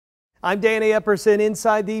I'm Danny Epperson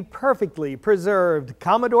inside the perfectly preserved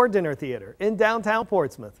Commodore Dinner Theater in downtown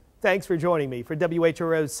Portsmouth. Thanks for joining me for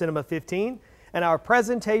WHRO Cinema 15 and our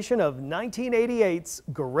presentation of 1988's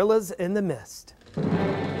Gorillas in the Mist.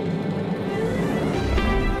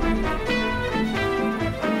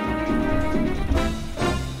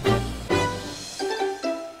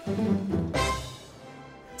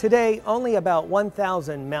 Today, only about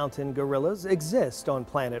 1,000 mountain gorillas exist on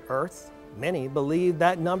planet Earth. Many believe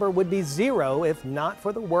that number would be zero if not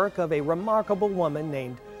for the work of a remarkable woman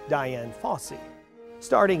named Dian Fossey.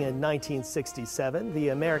 Starting in 1967, the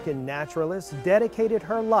American naturalist dedicated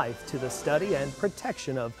her life to the study and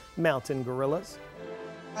protection of mountain gorillas.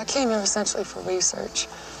 I came here essentially for research,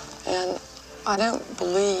 and I don't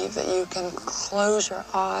believe that you can close your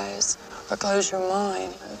eyes or close your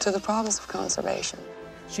mind to the problems of conservation.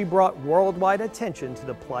 She brought worldwide attention to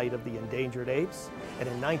the plight of the endangered apes, and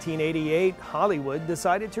in 1988, Hollywood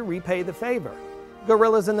decided to repay the favor.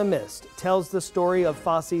 Gorillas in the Mist tells the story of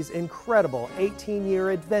Fossey's incredible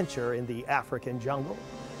 18-year adventure in the African jungle.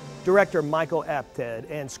 Director Michael Apted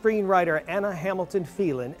and screenwriter Anna Hamilton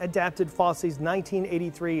Phelan adapted Fossey's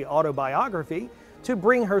 1983 autobiography to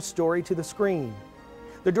bring her story to the screen.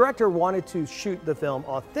 The director wanted to shoot the film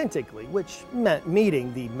authentically, which meant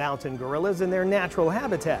meeting the mountain gorillas in their natural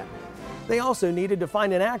habitat. They also needed to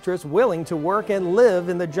find an actress willing to work and live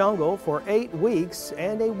in the jungle for 8 weeks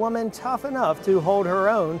and a woman tough enough to hold her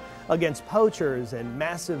own against poachers and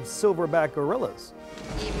massive silverback gorillas.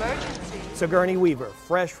 Emergency. Sigourney Weaver,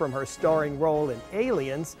 fresh from her starring role in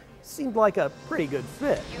Aliens, seemed like a pretty good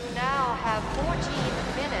fit. You now have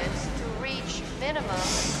 14 minutes to reach minimum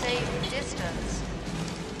safe distance.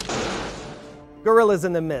 Gorillas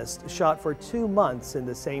in the Mist shot for 2 months in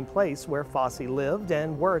the same place where Fossey lived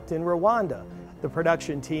and worked in Rwanda. The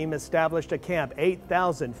production team established a camp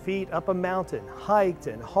 8,000 feet up a mountain, hiked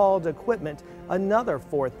and hauled equipment another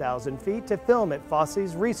 4,000 feet to film at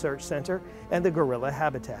Fossey's research center and the gorilla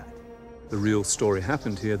habitat. The real story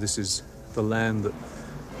happened here. This is the land that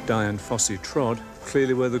Dian Fossey trod,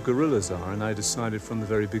 clearly where the gorillas are, and I decided from the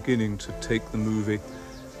very beginning to take the movie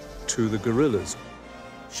to the gorillas.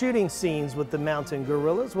 Shooting scenes with the mountain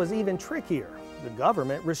gorillas was even trickier. The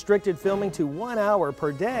government restricted filming to 1 hour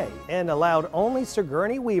per day and allowed only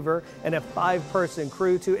Sigourney Weaver and a 5-person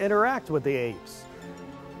crew to interact with the apes.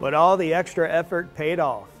 But all the extra effort paid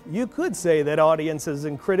off. You could say that audiences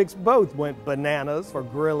and critics both went bananas for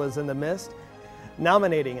Gorillas in the Mist,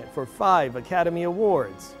 nominating it for 5 Academy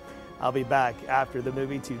Awards. I'll be back after the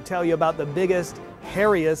movie to tell you about the biggest,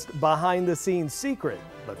 hairiest behind-the-scenes secret.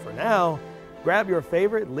 But for now, grab your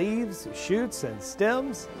favorite leaves, shoots, and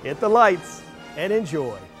stems, hit the lights, and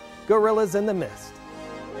enjoy Gorillas in the Mist.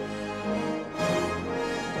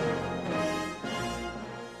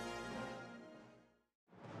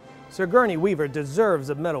 Sigourney Weaver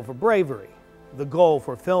deserves a medal for bravery. The goal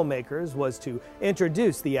for filmmakers was to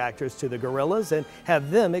introduce the actors to the gorillas and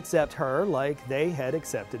have them accept her like they had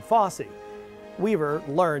accepted Fossey. Weaver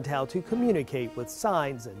learned how to communicate with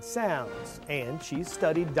signs and sounds, and she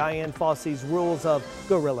studied Dian Fossey's rules of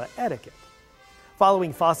gorilla etiquette.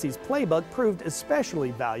 Following Fossey's playbook proved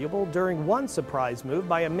especially valuable during one surprise move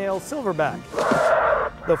by a male silverback.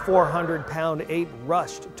 The 400-pound ape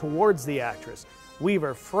rushed towards the actress.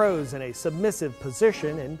 Weaver froze in a submissive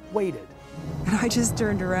position and waited. And I just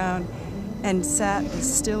turned around and sat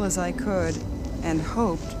as still as I could and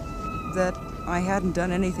hoped that I hadn't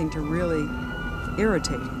done anything to really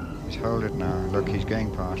irritate him. Just hold it now. Look, he's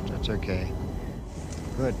going past. That's okay.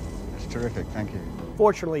 Good. That's terrific. Thank you.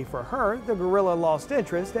 Fortunately for her, the gorilla lost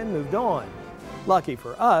interest and moved on. Lucky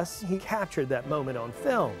for us, he captured that moment on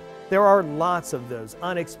film. There are lots of those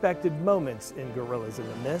unexpected moments in Gorillas in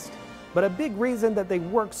the Mist, but a big reason that they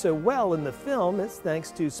work so well in the film is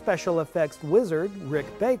thanks to special effects wizard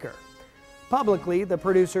Rick Baker. Publicly, the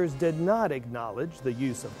producers did not acknowledge the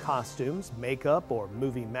use of costumes, makeup, or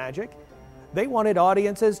movie magic. They wanted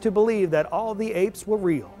audiences to believe that all the apes were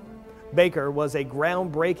real. Baker was a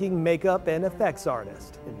groundbreaking makeup and effects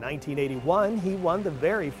artist. In 1981, he won the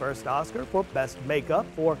very first Oscar for Best Makeup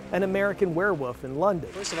for An American Werewolf in London.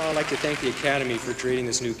 First of all, I'd like to thank the Academy for creating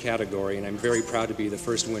this new category, and I'm very proud to be the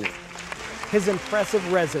first winner. His impressive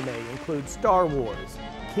resume includes Star Wars,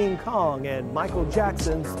 King Kong, and Michael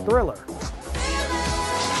Jackson's Thriller.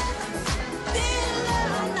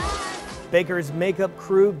 Baker's makeup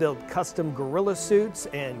crew built custom gorilla suits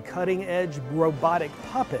and cutting-edge robotic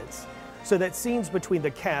puppets so that scenes between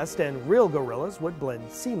the cast and real gorillas would blend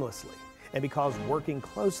seamlessly. And because working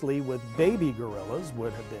closely with baby gorillas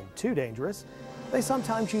would have been too dangerous, they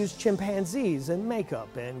sometimes used chimpanzees in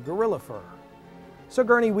makeup and gorilla fur.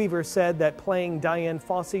 Sigourney Weaver said that playing Dian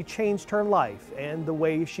Fossey changed her life and the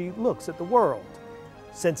way she looks at the world.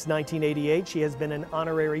 Since 1988, she has been an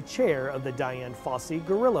honorary chair of the Dian Fossey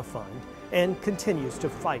Gorilla Fund and continues to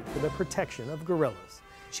fight for the protection of gorillas.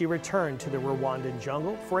 She returned to the Rwandan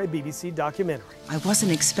jungle for a BBC documentary. I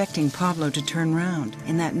wasn't expecting Pablo to turn round.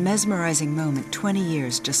 In that mesmerizing moment, 20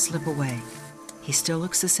 years just slip away. He still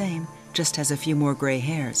looks the same, just has a few more gray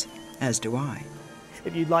hairs, as do I.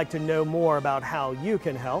 If you'd like to know more about how you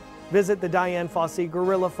can help, visit the Dian Fossey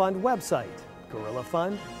Gorilla Fund website,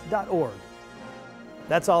 gorillafund.org.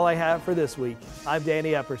 That's all I have for this week. I'm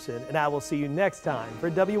Danny Epperson, and I will see you next time for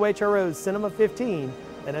WHRO's Cinema 15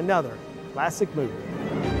 and another classic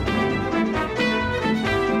movie.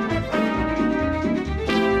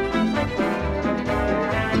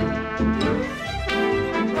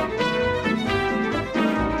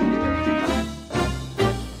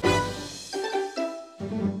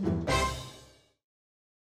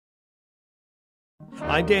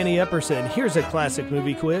 I'm Danny Epperson. Here's a classic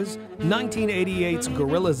movie quiz. 1988's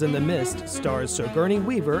Gorillas in the Mist stars Sigourney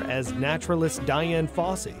Weaver as naturalist Dian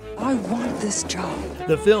Fossey. I want this job.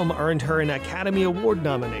 The film earned her an Academy Award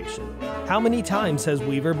nomination. How many times has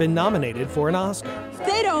Weaver been nominated for an Oscar?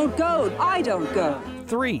 They don't go, I don't go.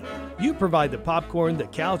 3. You provide the popcorn, the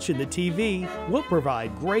couch, and the TV. We'll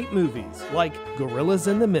provide great movies like Gorillas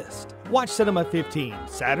in the Mist. Watch Cinema 15,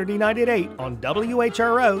 Saturday night at 8 on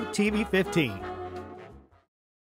WHRO TV 15.